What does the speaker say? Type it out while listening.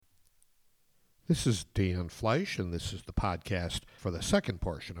This is Dan Fleisch, and this is the podcast for the second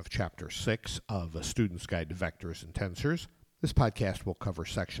portion of Chapter 6 of A Student's Guide to Vectors and Tensors. This podcast will cover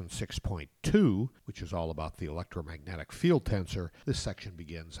Section 6.2, which is all about the electromagnetic field tensor. This section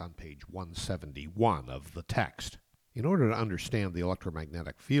begins on page 171 of the text. In order to understand the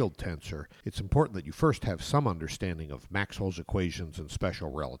electromagnetic field tensor, it's important that you first have some understanding of Maxwell's equations and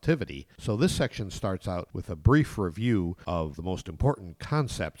special relativity. So this section starts out with a brief review of the most important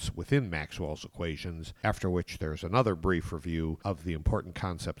concepts within Maxwell's equations, after which there's another brief review of the important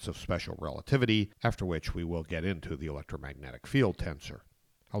concepts of special relativity, after which we will get into the electromagnetic field tensor.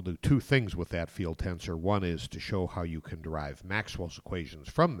 I'll do two things with that field tensor. One is to show how you can derive Maxwell's equations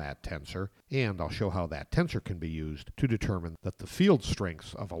from that tensor, and I'll show how that tensor can be used to determine that the field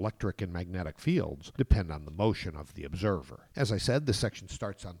strengths of electric and magnetic fields depend on the motion of the observer. As I said, this section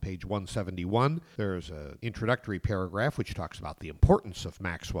starts on page 171. There's an introductory paragraph which talks about the importance of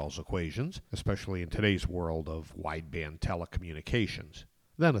Maxwell's equations, especially in today's world of wideband telecommunications.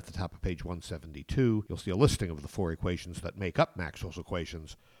 Then at the top of page 172, you'll see a listing of the four equations that make up Maxwell's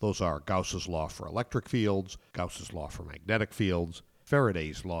equations. Those are Gauss's law for electric fields, Gauss's law for magnetic fields,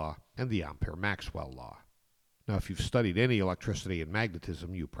 Faraday's law, and the Ampere-Maxwell law. Now, if you've studied any electricity and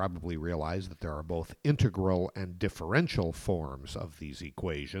magnetism, you probably realize that there are both integral and differential forms of these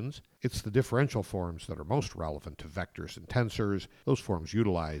equations. It's the differential forms that are most relevant to vectors and tensors. Those forms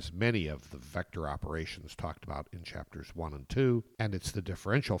utilize many of the vector operations talked about in chapters 1 and 2, and it's the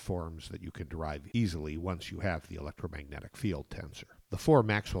differential forms that you can derive easily once you have the electromagnetic field tensor. The four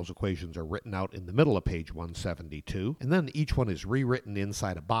Maxwell's equations are written out in the middle of page 172, and then each one is rewritten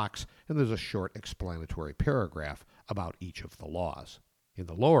inside a box, and there's a short explanatory paragraph about each of the laws. In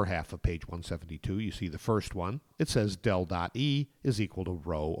the lower half of page 172, you see the first one. It says del dot E is equal to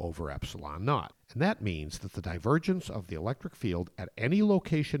rho over epsilon naught. And that means that the divergence of the electric field at any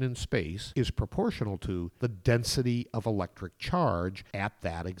location in space is proportional to the density of electric charge at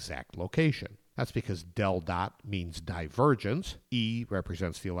that exact location. That's because del dot means divergence, E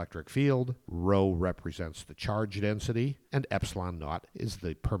represents the electric field, rho represents the charge density, and epsilon naught is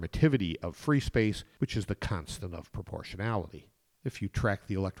the permittivity of free space, which is the constant of proportionality. If you track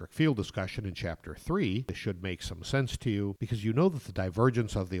the electric field discussion in Chapter 3, this should make some sense to you because you know that the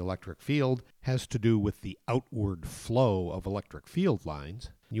divergence of the electric field has to do with the outward flow of electric field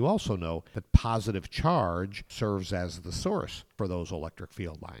lines. You also know that positive charge serves as the source for those electric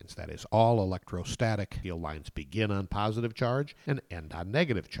field lines. That is, all electrostatic field lines begin on positive charge and end on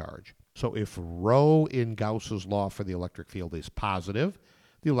negative charge. So if rho in Gauss's law for the electric field is positive,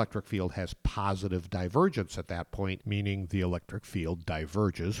 the electric field has positive divergence at that point, meaning the electric field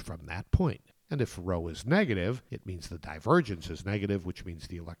diverges from that point. And if rho is negative, it means the divergence is negative, which means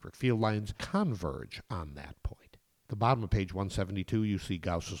the electric field lines converge on that point. At the bottom of page 172, you see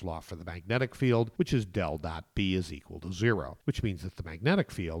Gauss's law for the magnetic field, which is del dot B is equal to 0, which means that the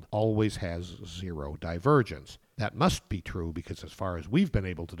magnetic field always has zero divergence. That must be true because as far as we've been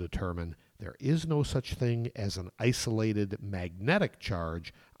able to determine, there is no such thing as an isolated magnetic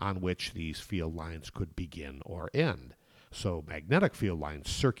charge on which these field lines could begin or end. So magnetic field lines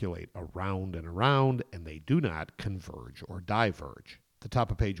circulate around and around, and they do not converge or diverge. At the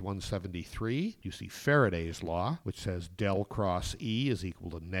top of page 173, you see Faraday's law, which says del cross E is equal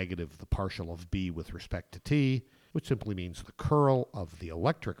to negative the partial of B with respect to T, which simply means the curl of the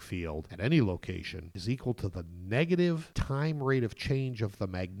electric field at any location is equal to the negative time rate of change of the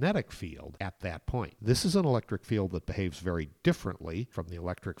magnetic field at that point. This is an electric field that behaves very differently from the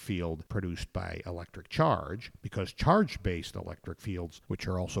electric field produced by electric charge, because charge-based electric fields, which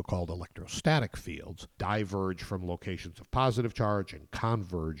are also called electrostatic fields, diverge from locations of positive charge and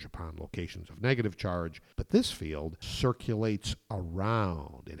converge upon locations of negative charge. But this field circulates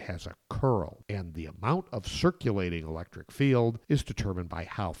around. It has a curl, and the amount of circulating electric field is determined by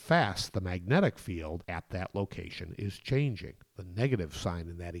how fast the magnetic field at that location is changing. The negative sign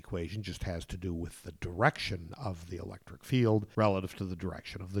in that equation just has to do with the direction of the electric field relative to the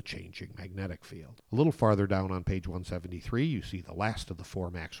direction of the changing magnetic field. A little farther down on page 173, you see the last of the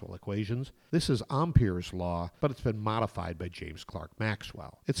four Maxwell equations. This is Ampere's law, but it's been modified by James Clerk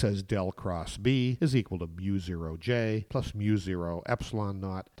Maxwell. It says del cross B is equal to mu 0 J plus mu 0 epsilon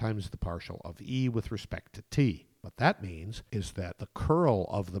naught times the partial of E with respect to T. What that means is that the curl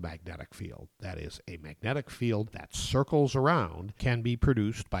of the magnetic field, that is, a magnetic field that circles around, can be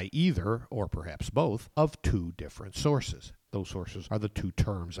produced by either, or perhaps both, of two different sources. Those sources are the two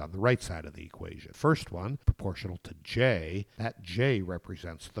terms on the right side of the equation. First one, proportional to J, that J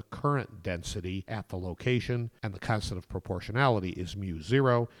represents the current density at the location, and the constant of proportionality is mu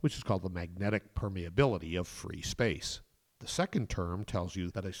 0, which is called the magnetic permeability of free space. The second term tells you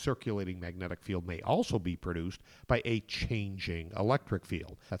that a circulating magnetic field may also be produced by a changing electric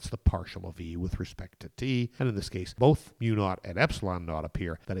field. That's the partial of E with respect to T, and in this case, both mu naught and epsilon naught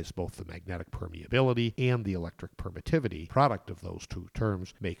appear. That is, both the magnetic permeability and the electric permittivity. Product of those two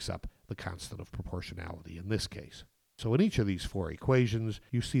terms makes up the constant of proportionality in this case. So in each of these four equations,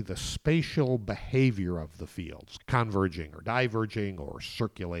 you see the spatial behavior of the fields, converging or diverging or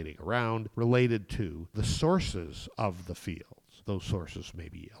circulating around, related to the sources of the fields. Those sources may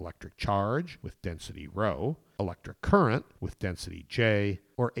be electric charge with density ρ, electric current with density J,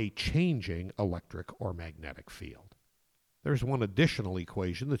 or a changing electric or magnetic field. There's one additional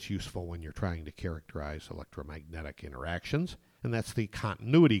equation that's useful when you're trying to characterize electromagnetic interactions, and that's the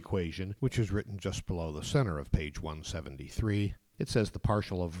continuity equation, which is written just below the center of page 173. It says the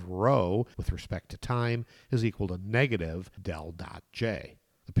partial of ρ with respect to time is equal to negative del dot J.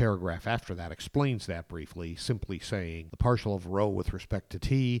 The paragraph after that explains that briefly, simply saying the partial of ρ with respect to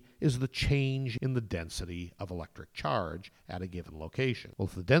t is the change in the density of electric charge at a given location. Well,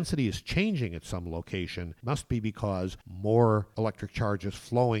 if the density is changing at some location, it must be because more electric charge is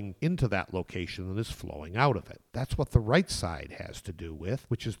flowing into that location than is flowing out of it. That's what the right side has to do with,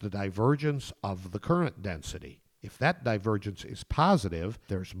 which is the divergence of the current density. If that divergence is positive,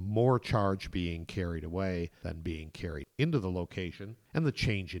 there's more charge being carried away than being carried into the location, and the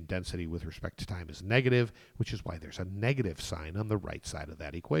change in density with respect to time is negative, which is why there's a negative sign on the right side of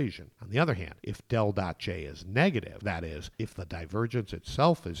that equation. On the other hand, if del dot J is negative, that is, if the divergence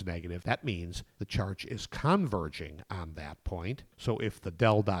itself is negative, that means the charge is converging on that point. So if the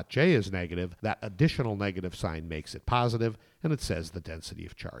del dot J is negative, that additional negative sign makes it positive, and it says the density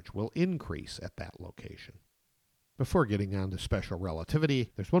of charge will increase at that location. Before getting on to special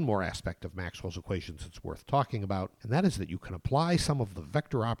relativity, there's one more aspect of Maxwell's equations that's worth talking about, and that is that you can apply some of the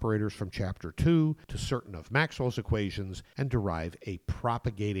vector operators from Chapter 2 to certain of Maxwell's equations and derive a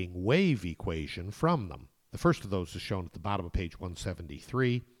propagating wave equation from them. The first of those is shown at the bottom of page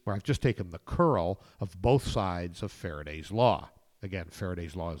 173, where I've just taken the curl of both sides of Faraday's law. Again,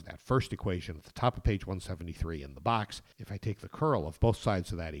 Faraday's law is that first equation at the top of page 173 in the box. If I take the curl of both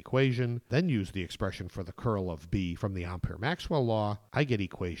sides of that equation, then use the expression for the curl of B from the Ampere-Maxwell law, I get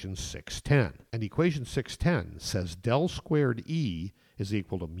equation 610. And equation 610 says del squared E is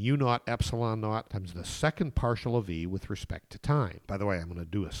equal to mu naught epsilon naught times the second partial of E with respect to time. By the way, I'm going to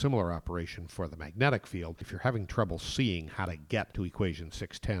do a similar operation for the magnetic field. If you're having trouble seeing how to get to equation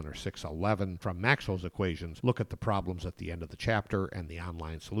 610 or 611 from Maxwell's equations, look at the problems at the end of the chapter and the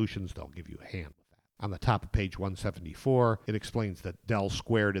online solutions. They'll give you a hand. On the top of page 174, it explains that del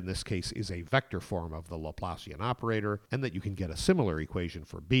squared in this case is a vector form of the Laplacian operator, and that you can get a similar equation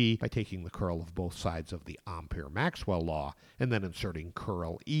for B by taking the curl of both sides of the Ampere-Maxwell law and then inserting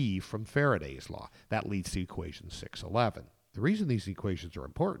curl E from Faraday's law. That leads to equation 611. The reason these equations are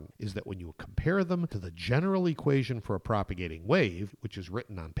important is that when you compare them to the general equation for a propagating wave, which is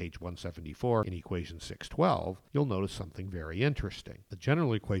written on page 174 in equation 612, you'll notice something very interesting. The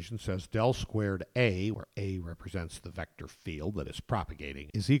general equation says del squared A, where A represents the vector field that is propagating,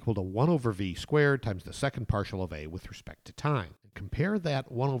 is equal to 1 over V squared times the second partial of A with respect to time. Compare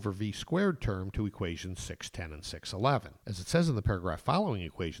that 1 over V squared term to equations 610 and 611. As it says in the paragraph following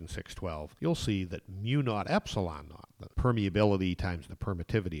equation 612, you'll see that mu naught epsilon naught, the permeability times the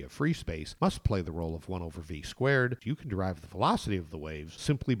permittivity of free space, must play the role of 1 over V squared. You can derive the velocity of the waves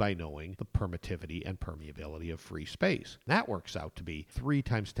simply by knowing the permittivity and permeability of free space. That works out to be 3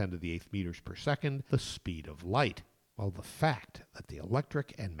 times 10 to the 8th meters per second, the speed of light. Well, the fact that the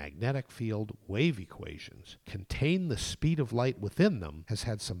electric and magnetic field wave equations contain the speed of light within them has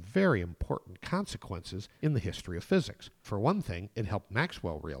had some very important consequences in the history of physics. For one thing, it helped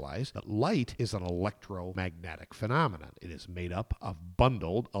Maxwell realize that light is an electromagnetic phenomenon. It is made up of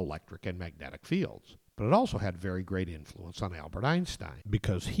bundled electric and magnetic fields. But it also had very great influence on Albert Einstein,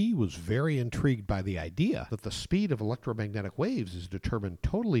 because he was very intrigued by the idea that the speed of electromagnetic waves is determined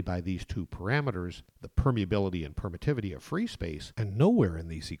totally by these two parameters, the permeability and permittivity of free space, and nowhere in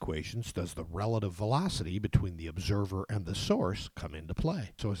these equations does the relative velocity between the observer and the source come into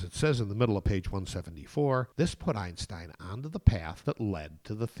play. So as it says in the middle of page 174, this put Einstein onto the path that led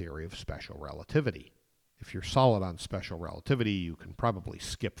to the theory of special relativity. If you're solid on special relativity, you can probably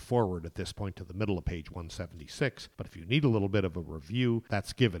skip forward at this point to the middle of page 176, but if you need a little bit of a review,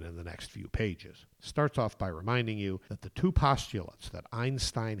 that's given in the next few pages. It starts off by reminding you that the two postulates that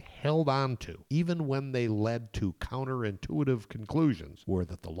Einstein held on to, even when they led to counterintuitive conclusions, were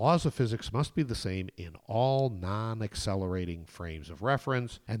that the laws of physics must be the same in all non-accelerating frames of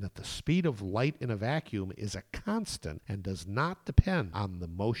reference, and that the speed of light in a vacuum is a constant and does not depend on the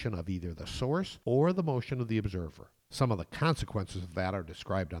motion of either the source or the motion of the observer. Some of the consequences of that are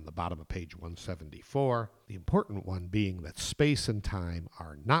described on the bottom of page 174, the important one being that space and time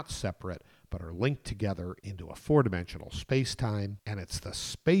are not separate, but are linked together into a four-dimensional space-time, and it's the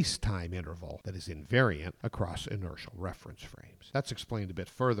space-time interval that is invariant across inertial reference frames. That's explained a bit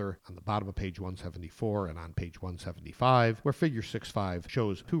further on the bottom of page 174 and on page 175, where figure 6.5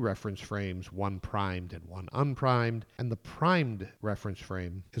 shows two reference frames, one primed and one unprimed, and the primed reference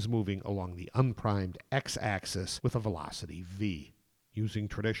frame is moving along the unprimed x-axis with a velocity v. Using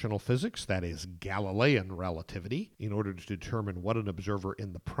traditional physics, that is Galilean relativity, in order to determine what an observer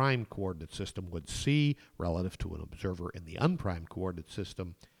in the primed coordinate system would see relative to an observer in the unprimed coordinate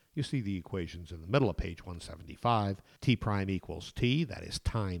system, you see the equations in the middle of page 175. T prime equals t, that is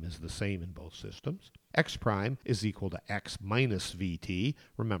time is the same in both systems. X prime is equal to x minus vt.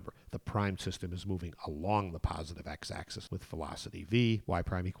 Remember, the primed system is moving along the positive x-axis with velocity v. Y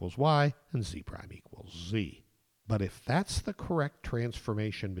prime equals y, and z prime equals z. But if that's the correct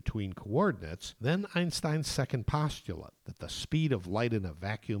transformation between coordinates, then Einstein's second postulate, that the speed of light in a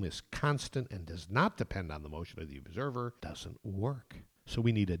vacuum is constant and does not depend on the motion of the observer, doesn't work. So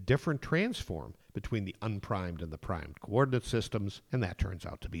we need a different transform between the unprimed and the primed coordinate systems, and that turns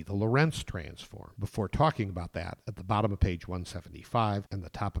out to be the Lorentz transform. Before talking about that, at the bottom of page 175 and the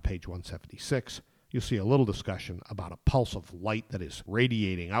top of page 176, you'll see a little discussion about a pulse of light that is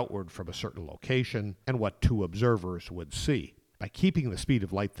radiating outward from a certain location and what two observers would see. By keeping the speed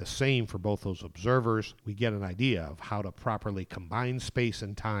of light the same for both those observers, we get an idea of how to properly combine space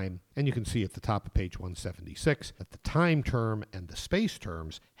and time, and you can see at the top of page 176 that the time term and the space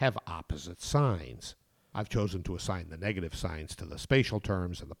terms have opposite signs. I've chosen to assign the negative signs to the spatial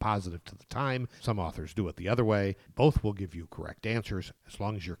terms and the positive to the time. Some authors do it the other way. Both will give you correct answers as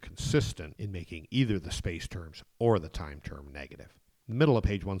long as you're consistent in making either the space terms or the time term negative. In the middle of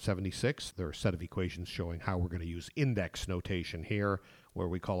page 176, there are a set of equations showing how we're going to use index notation here, where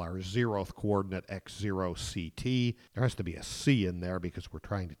we call our zeroth coordinate x0 ct. There has to be a c in there because we're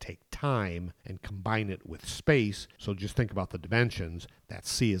trying to take time and combine it with space. So just think about the dimensions. That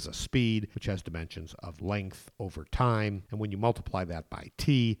c is a speed, which has dimensions of length over time. And when you multiply that by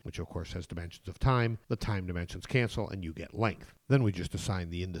t, which of course has dimensions of time, the time dimensions cancel and you get length. Then we just assign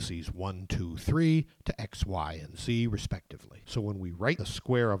the indices 1, 2, 3 to x, y, and z respectively. So when we write the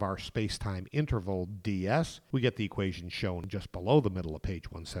square of our space-time interval ds, we get the equation shown just below the middle of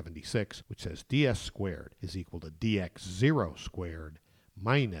page 176, which says ds squared is equal to dx0 squared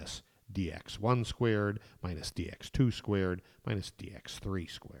minus dx1 squared minus dx2 squared minus dx3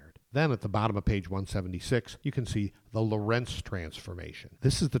 squared. Then at the bottom of page 176, you can see the Lorentz transformation.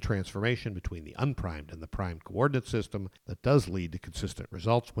 This is the transformation between the unprimed and the primed coordinate system that does lead to consistent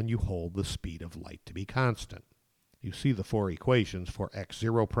results when you hold the speed of light to be constant. You see the four equations for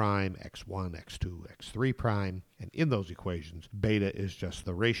x0 prime, x1, x2, x3 prime, and in those equations, beta is just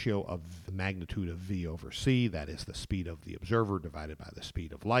the ratio of the magnitude of v over c, that is the speed of the observer divided by the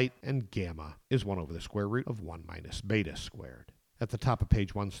speed of light, and gamma is 1 over the square root of 1 minus beta squared. At the top of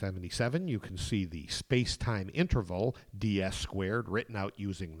page 177, you can see the space-time interval ds squared written out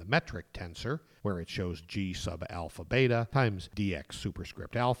using the metric tensor, where it shows g sub alpha beta times dx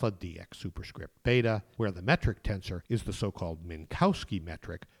superscript alpha dx superscript beta, where the metric tensor is the so-called Minkowski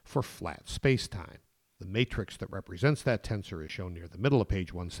metric for flat space-time. The matrix that represents that tensor is shown near the middle of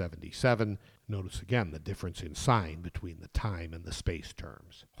page 177. Notice again the difference in sign between the time and the space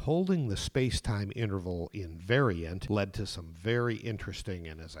terms. Holding the space-time interval invariant led to some very interesting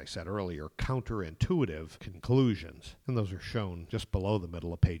and, as I said earlier, counterintuitive conclusions, and those are shown just below the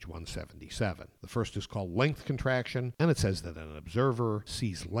middle of page 177. The first is called length contraction, and it says that an observer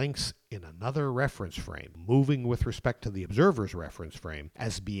sees lengths in another reference frame, moving with respect to the observer's reference frame,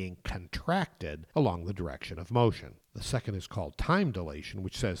 as being contracted along the direction of motion. The second is called time dilation,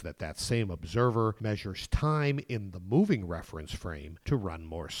 which says that that same observer measures time in the moving reference frame to run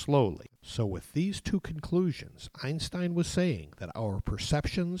more slowly. So with these two conclusions, Einstein was saying that our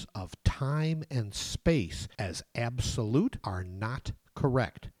perceptions of time and space as absolute are not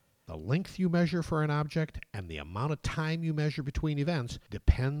correct. The length you measure for an object and the amount of time you measure between events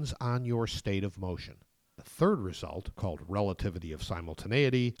depends on your state of motion. The third result, called relativity of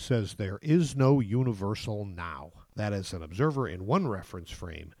simultaneity, says there is no universal now. That is, an observer in one reference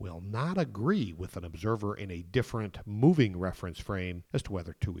frame will not agree with an observer in a different moving reference frame as to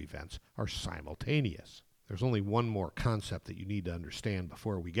whether two events are simultaneous. There's only one more concept that you need to understand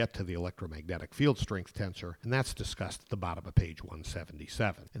before we get to the electromagnetic field strength tensor, and that's discussed at the bottom of page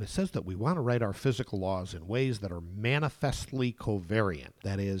 177. And it says that we want to write our physical laws in ways that are manifestly covariant.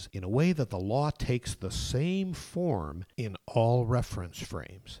 That is, in a way that the law takes the same form in all reference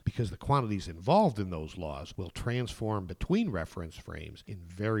frames, because the quantities involved in those laws will transform between reference frames in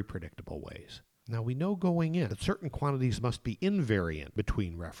very predictable ways. Now, we know going in that certain quantities must be invariant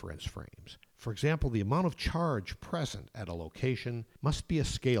between reference frames. For example, the amount of charge present at a location must be a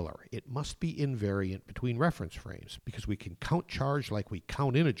scalar. It must be invariant between reference frames, because we can count charge like we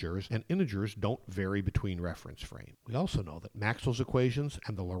count integers, and integers don't vary between reference frames. We also know that Maxwell's equations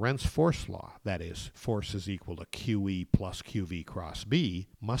and the Lorentz force law, that is, force is equal to QE plus QV cross B,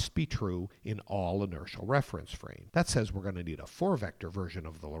 must be true in all inertial reference frames. That says we're going to need a 4-vector version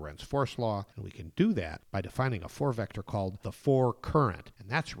of the Lorentz force law, and we can do that by defining a 4-vector called the 4 current, and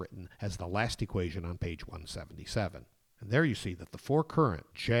that's written as the last equation on page 177. And there you see that the 4 current,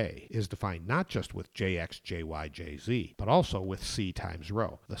 J, is defined not just with Jx, Jy, Jz, but also with C times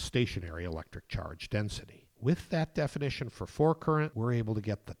rho, the stationary electric charge density. With that definition for 4 current, we're able to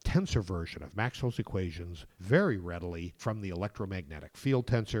get the tensor version of Maxwell's equations very readily from the electromagnetic field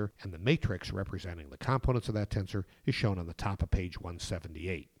tensor, and the matrix representing the components of that tensor is shown on the top of page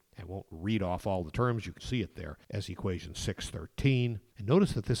 178. I won't read off all the terms. You can see it there as equation 613. And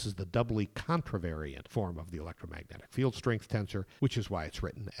notice that this is the doubly contravariant form of the electromagnetic field strength tensor, which is why it's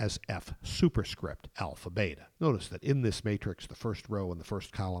written as F superscript alpha beta. Notice that in this matrix, the first row and the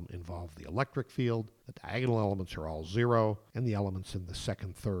first column involve the electric field, the diagonal elements are all 0, and the elements in the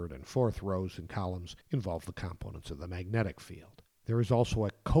second, third, and fourth rows and columns involve the components of the magnetic field. There is also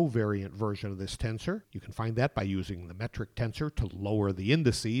a covariant version of this tensor. You can find that by using the metric tensor to lower the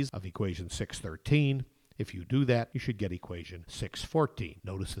indices of equation 613. If you do that, you should get equation 614.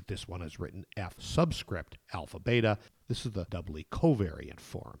 Notice that this one is written F subscript alpha beta. This is the doubly covariant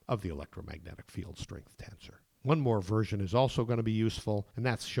form of the electromagnetic field strength tensor. One more version is also going to be useful, and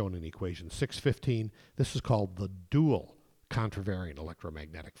that's shown in equation 615. This is called the dual contravariant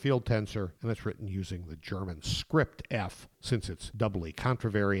electromagnetic field tensor, and it's written using the German script F. Since it's doubly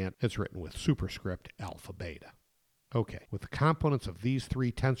contravariant, it's written with superscript alpha beta. Okay, with the components of these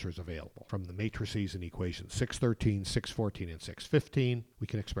 3 tensors available from the matrices in equations 613, 614, and 615, we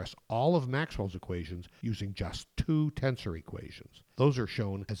can express all of Maxwell's equations using just 2 tensor equations. Those are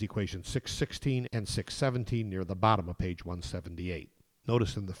shown as equations 616 and 617 near the bottom of page 178.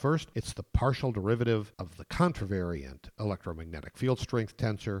 Notice in the first, it's the partial derivative of the contravariant electromagnetic field strength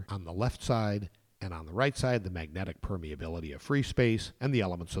tensor on the left side, and on the right side, the magnetic permeability of free space and the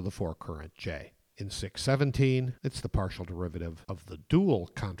elements of the 4 current J. In 617, it's the partial derivative of the dual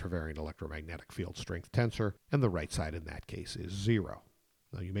contravariant electromagnetic field strength tensor, and the right side in that case is 0.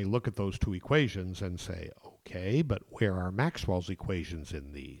 Now you may look at those 2 equations and say, okay, but where are Maxwell's equations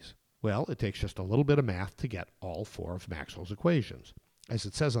in these? Well, it takes just a little bit of math to get all 4 of Maxwell's equations. As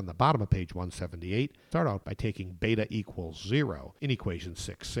it says on the bottom of page 178, start out by taking beta equals 0 in equation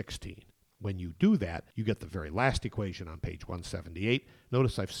 616. When you do that, you get the very last equation on page 178.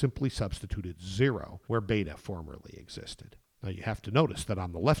 Notice I've simply substituted 0 where beta formerly existed. Now you have to notice that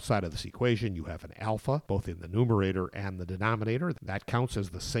on the left side of this equation you have an alpha, both in the numerator and the denominator. That counts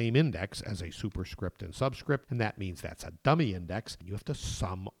as the same index as a superscript and subscript, and that means that's a dummy index, and you have to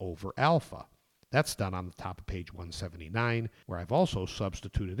sum over alpha. That's done on the top of page 179, where I've also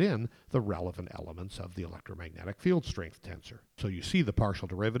substituted in the relevant elements of the electromagnetic field strength tensor. So you see the partial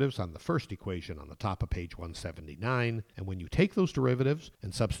derivatives on the first equation on the top of page 179, and when you take those derivatives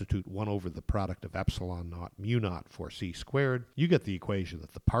and substitute 1 over the product of epsilon naught mu naught for c squared, you get the equation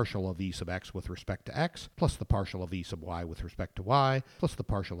that the partial of e sub x with respect to x plus the partial of e sub y with respect to y plus the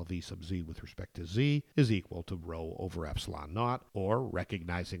partial of e sub z with respect to z is equal to rho over epsilon naught, or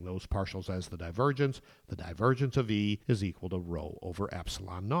recognizing those partials as the divergence of E is equal to rho over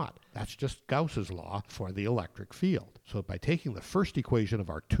epsilon naught. That's just Gauss's law for the electric field. So by taking the first equation of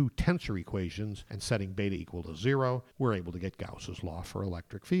our 2 tensor equations and setting beta equal to 0, we're able to get Gauss's law for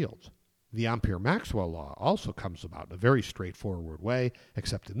electric fields. The Ampere-Maxwell law also comes about in a very straightforward way,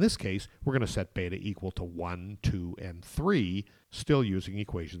 except in this case, we're going to set beta equal to 1, 2, and 3, still using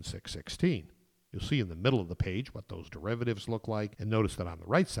equation 616. You'll see in the middle of the page what those derivatives look like, and notice that on the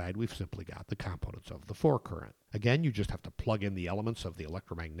right side we've simply got the components of the 4 current. Again, you just have to plug in the elements of the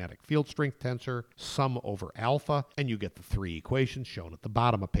electromagnetic field strength tensor, sum over alpha, and you get the 3 equations shown at the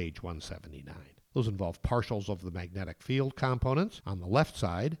bottom of page 179. Those involve partials of the magnetic field components on the left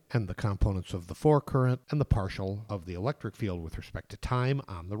side, and the components of the 4 current, and the partial of the electric field with respect to time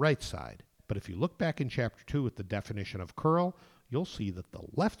on the right side. But if you look back in chapter 2 at the definition of curl, you'll see that the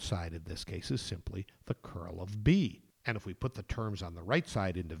left side in this case is simply the curl of B. And if we put the terms on the right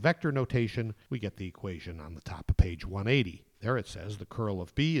side into vector notation, we get the equation on the top of page 180. There it says the curl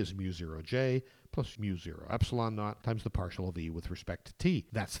of B is mu 0j plus mu 0 epsilon naught times the partial of E with respect to t.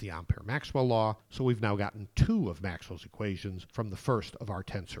 That's the Ampere-Maxwell law, so we've now gotten two of Maxwell's equations from the first of our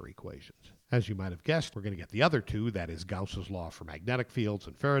tensor equations. As you might have guessed, we're going to get the other two, that is Gauss's law for magnetic fields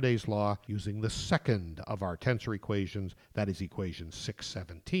and Faraday's law, using the second of our tensor equations, that is equation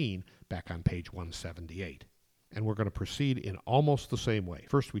 617, back on page 178. And we're going to proceed in almost the same way.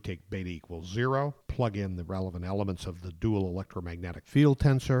 First, we take beta equals 0, plug in the relevant elements of the dual electromagnetic field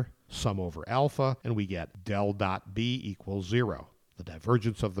tensor, sum over alpha, and we get del dot B equals 0. The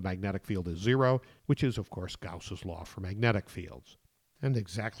divergence of the magnetic field is 0, which is, of course, Gauss's law for magnetic fields. And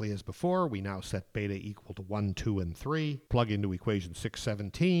exactly as before, we now set beta equal to 1, 2, and 3, plug into equation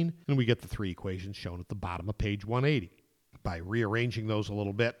 617, and we get the three equations shown at the bottom of page 180. By rearranging those a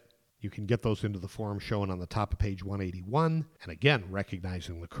little bit, you can get those into the form shown on the top of page 181, and again,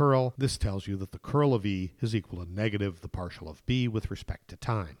 recognizing the curl, this tells you that the curl of E is equal to negative the partial of B with respect to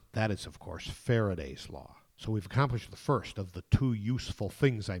time. That is, of course, Faraday's law. So we've accomplished the first of the two useful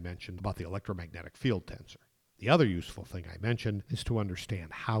things I mentioned about the electromagnetic field tensor. The other useful thing I mentioned is to understand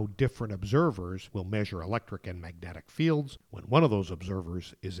how different observers will measure electric and magnetic fields when one of those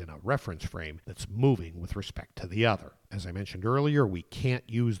observers is in a reference frame that's moving with respect to the other. As I mentioned earlier, we can't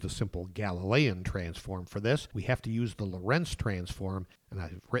use the simple Galilean transform for this. We have to use the Lorentz transform, and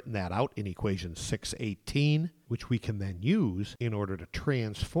I've written that out in equation 618, which we can then use in order to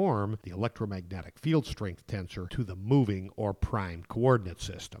transform the electromagnetic field strength tensor to the moving or primed coordinate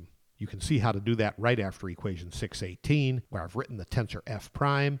system. You can see how to do that right after equation 618, where I've written the tensor f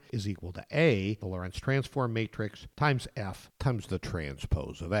prime is equal to A, the Lorentz transform matrix, times F times the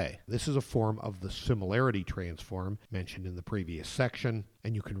transpose of A. This is a form of the similarity transform mentioned in the previous section,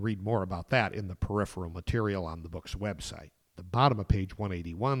 and you can read more about that in the peripheral material on the book's website. The bottom of page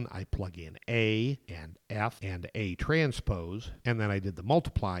 181, I plug in A and F and A transpose, and then I did the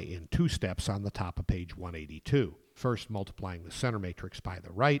multiply in two steps on the top of page 182. First multiplying the center matrix by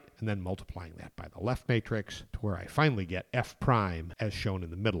the right, and then multiplying that by the left matrix, to where I finally get F prime as shown in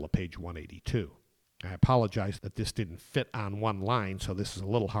the middle of page 182. I apologize that this didn't fit on one line, so this is a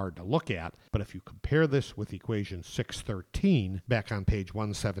little hard to look at, but if you compare this with equation 613 back on page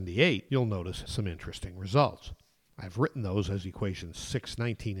 178, you'll notice some interesting results. I've written those as equations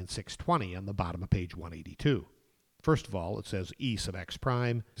 619 and 620 on the bottom of page 182. First of all, it says E sub x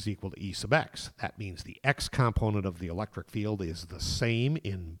prime is equal to E sub x. That means the x component of the electric field is the same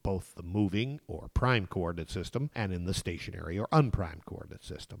in both the moving or primed coordinate system and in the stationary or unprimed coordinate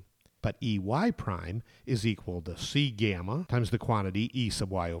system. But EY prime is equal to C gamma times the quantity E sub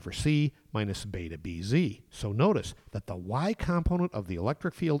y over C minus beta BZ. So notice that the y component of the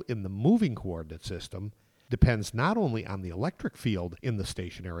electric field in the moving coordinate system depends not only on the electric field in the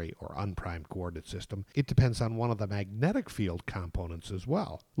stationary or unprimed coordinate system, it depends on one of the magnetic field components as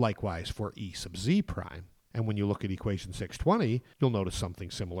well. Likewise for E sub z prime. And when you look at equation 620, you'll notice something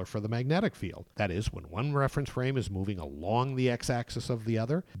similar for the magnetic field. That is, when one reference frame is moving along the x-axis of the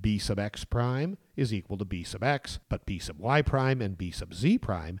other, B sub x prime is equal to B sub x, but B sub y prime and B sub z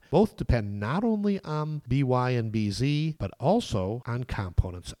prime both depend not only on By and Bz, but also on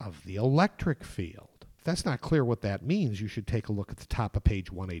components of the electric field. If that's not clear what that means, you should take a look at the top of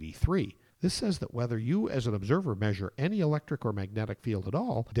page 183. This says that whether you as an observer measure any electric or magnetic field at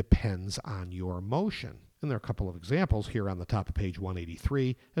all depends on your motion. And there are a couple of examples here on the top of page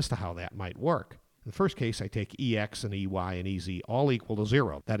 183 as to how that might work. In the first case, I take Ex and Ey and Ez all equal to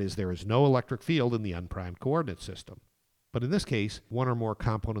 0. That is, there is no electric field in the unprimed coordinate system. But in this case, one or more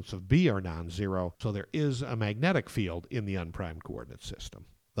components of B are non-zero, so there is a magnetic field in the unprimed coordinate system.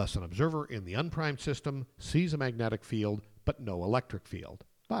 Thus, an observer in the unprimed system sees a magnetic field, but no electric field.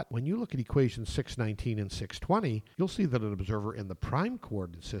 But when you look at equations 619 and 620, you'll see that an observer in the primed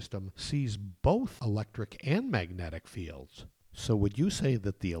coordinate system sees both electric and magnetic fields. So would you say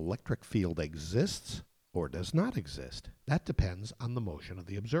that the electric field exists or does not exist? That depends on the motion of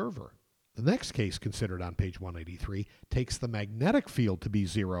the observer. The next case considered on page 183 takes the magnetic field to be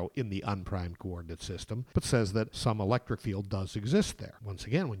 0 in the unprimed coordinate system, but says that some electric field does exist there. Once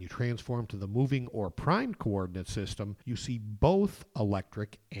again, when you transform to the moving or primed coordinate system, you see both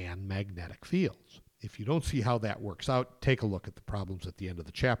electric and magnetic fields. If you don't see how that works out, take a look at the problems at the end of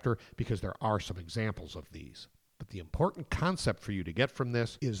the chapter, because there are some examples of these. But the important concept for you to get from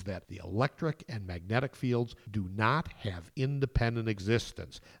this is that the electric and magnetic fields do not have independent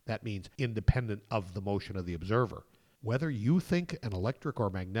existence. That means independent of the motion of the observer. Whether you think an electric or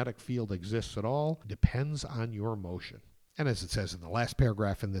magnetic field exists at all depends on your motion. And as it says in the last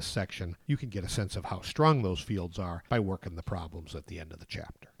paragraph in this section, you can get a sense of how strong those fields are by working the problems at the end of the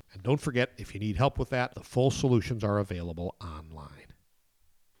chapter. And don't forget, if you need help with that, the full solutions are available online.